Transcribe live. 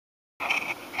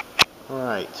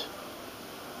Alright,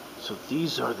 so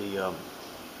these are the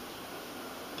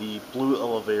blue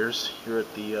elevators here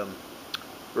at the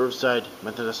Riverside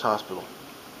Methodist Hospital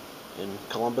in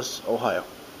Columbus, Ohio.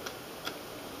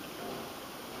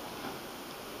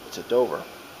 It's at Dover.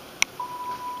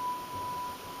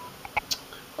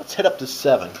 Let's head up to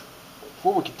 7.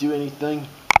 Before we can do anything,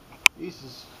 this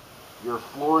is your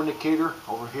floor indicator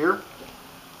over here.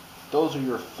 Those are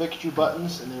your fixture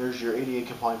buttons, and there's your ADA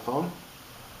compliant phone.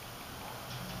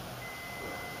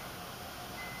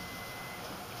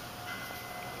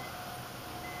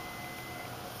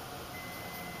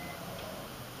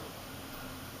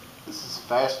 This is a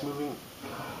fast moving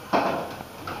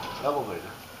elevator.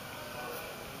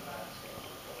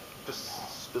 This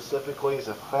specifically is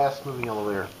a fast moving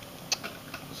elevator.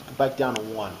 Let's go back down to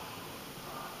 1.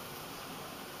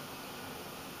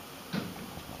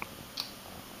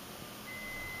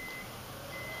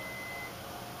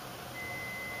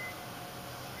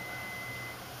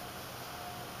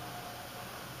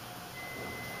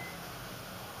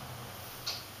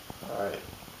 Alright.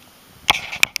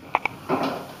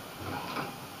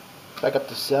 Back up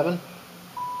to 7.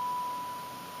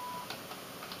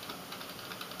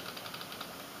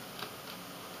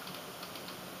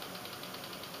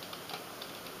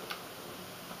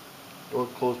 Door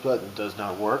close button does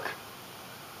not work.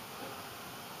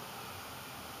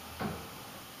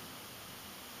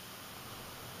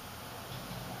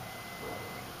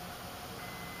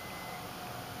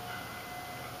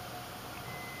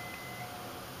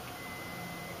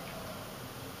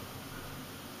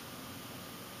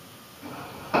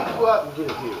 Go out and get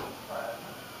a view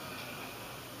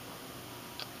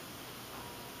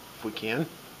if we can.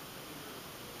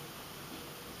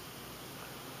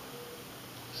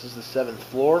 This is the 7th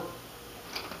floor.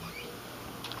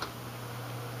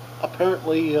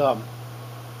 Apparently, let's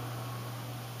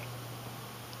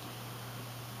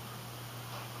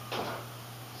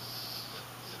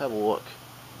have a look.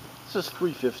 This is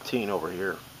 315 over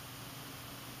here,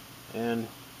 and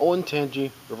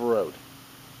Olentangy River Road.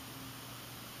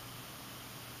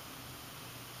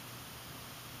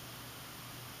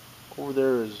 Over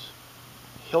there is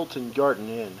Hilton Garden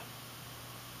Inn.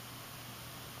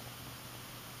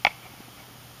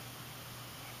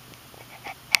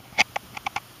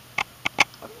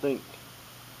 I think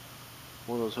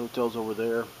one of those hotels over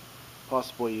there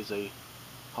possibly is a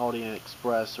Holiday Inn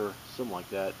Express or something like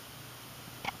that.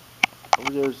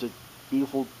 Over there is the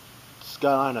beautiful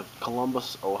skyline of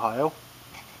Columbus, Ohio.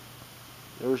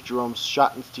 There's Jerome's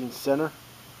Schottenstein Center,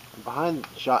 and behind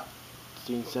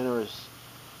Schottenstein Center is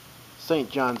St.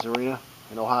 John's Arena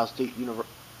and Ohio State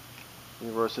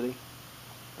University,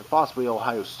 and possibly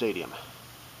Ohio Stadium.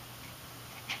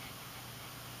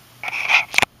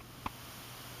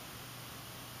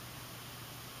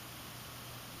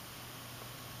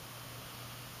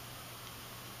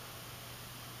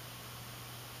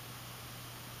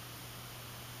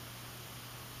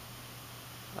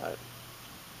 Alright,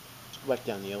 let's go back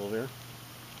down the elevator.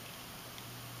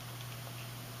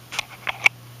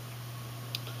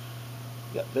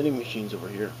 We got vending machines over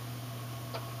here.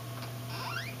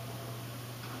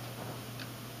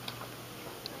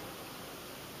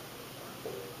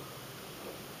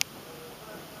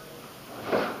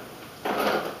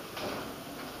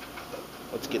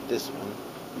 Let's get this one.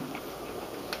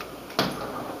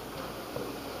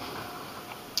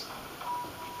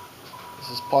 This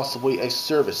is possibly a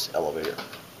service elevator.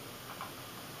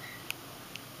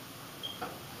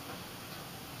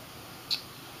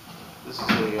 This is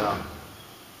a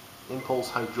impulse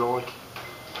hydraulic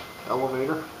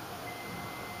elevator.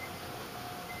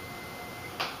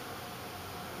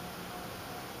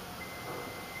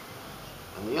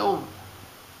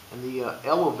 And the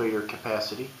elevator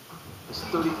capacity is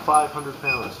 3,500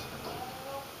 pounds.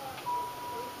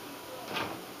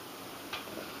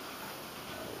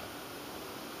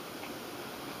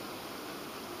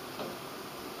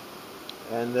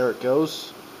 And there it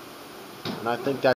goes. And I think that